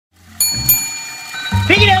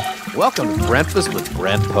Pick it up! Welcome to Breakfast with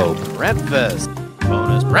Brent Pope. Breakfast.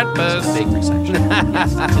 Bonus breakfast. Bakery section.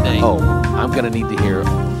 Today. Oh, I'm going to need to hear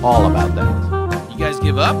all about that. You guys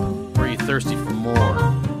give up, or are you thirsty for more?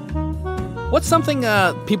 What's something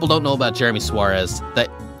people don't know about Jeremy Suarez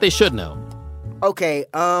that they should know? Okay,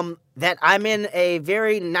 that I'm in a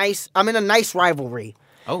nice rivalry.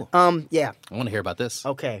 Oh. Yeah. I want to hear about this.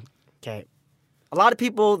 Okay. A lot of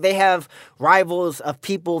people, they have rivals of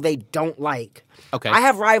people they don't like. Okay. I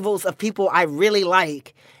have rivals of people I really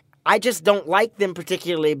like. I just don't like them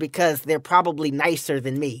particularly because they're probably nicer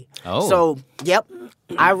than me. Oh. So, yep,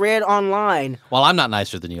 I read online. Well, I'm not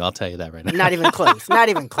nicer than you, I'll tell you that right now. Not even close. Not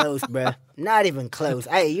even close, bruh. Not even close.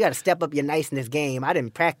 Hey, you got to step up your niceness game. I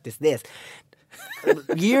didn't practice this.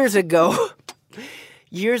 Years ago,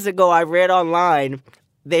 I read online,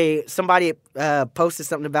 somebody posted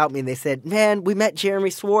something about me, and they said, man, we met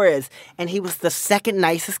Jeremy Suarez, and he was the second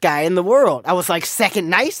nicest guy in the world. I was like, second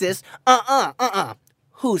nicest?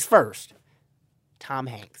 Who's first? Tom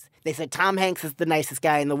Hanks. They said Tom Hanks is the nicest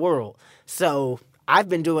guy in the world. So I've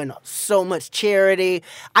been doing so much charity.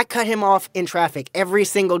 I cut him off in traffic every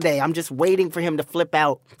single day. I'm just waiting for him to flip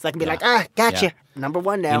out so I can be like, gotcha. Yeah. Number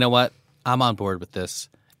one now. You know what? I'm on board with this.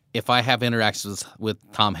 If I have interactions with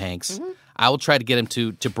Tom Hanks, I will try to get him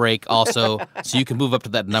to break also so you can move up to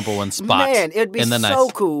that number one spot. Man, it'd be so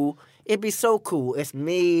cool. It'd be so cool. It's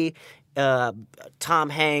me, Tom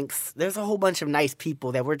Hanks. There's a whole bunch of nice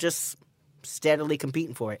people that we're just steadily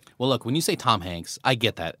competing for it. Well, look, when you say Tom Hanks, I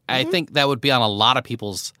get that. I think that would be on a lot of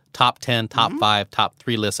people's top 10, top 5, top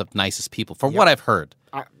 3 lists of nicest people, from what I've heard.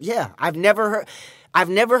 I've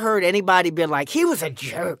never heard anybody be like, he was a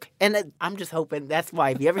jerk. And I'm just hoping that's why.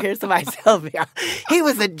 If you ever hear somebody tell me, he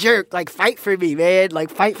was a jerk, like, fight for me, man. Like,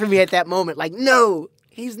 fight for me at that moment. Like, no,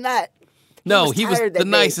 he's not. He was the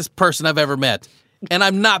nicest person I've ever met. And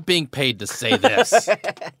I'm not being paid to say this.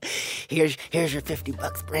 Here's your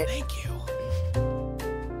 $50, Brent. Thank you.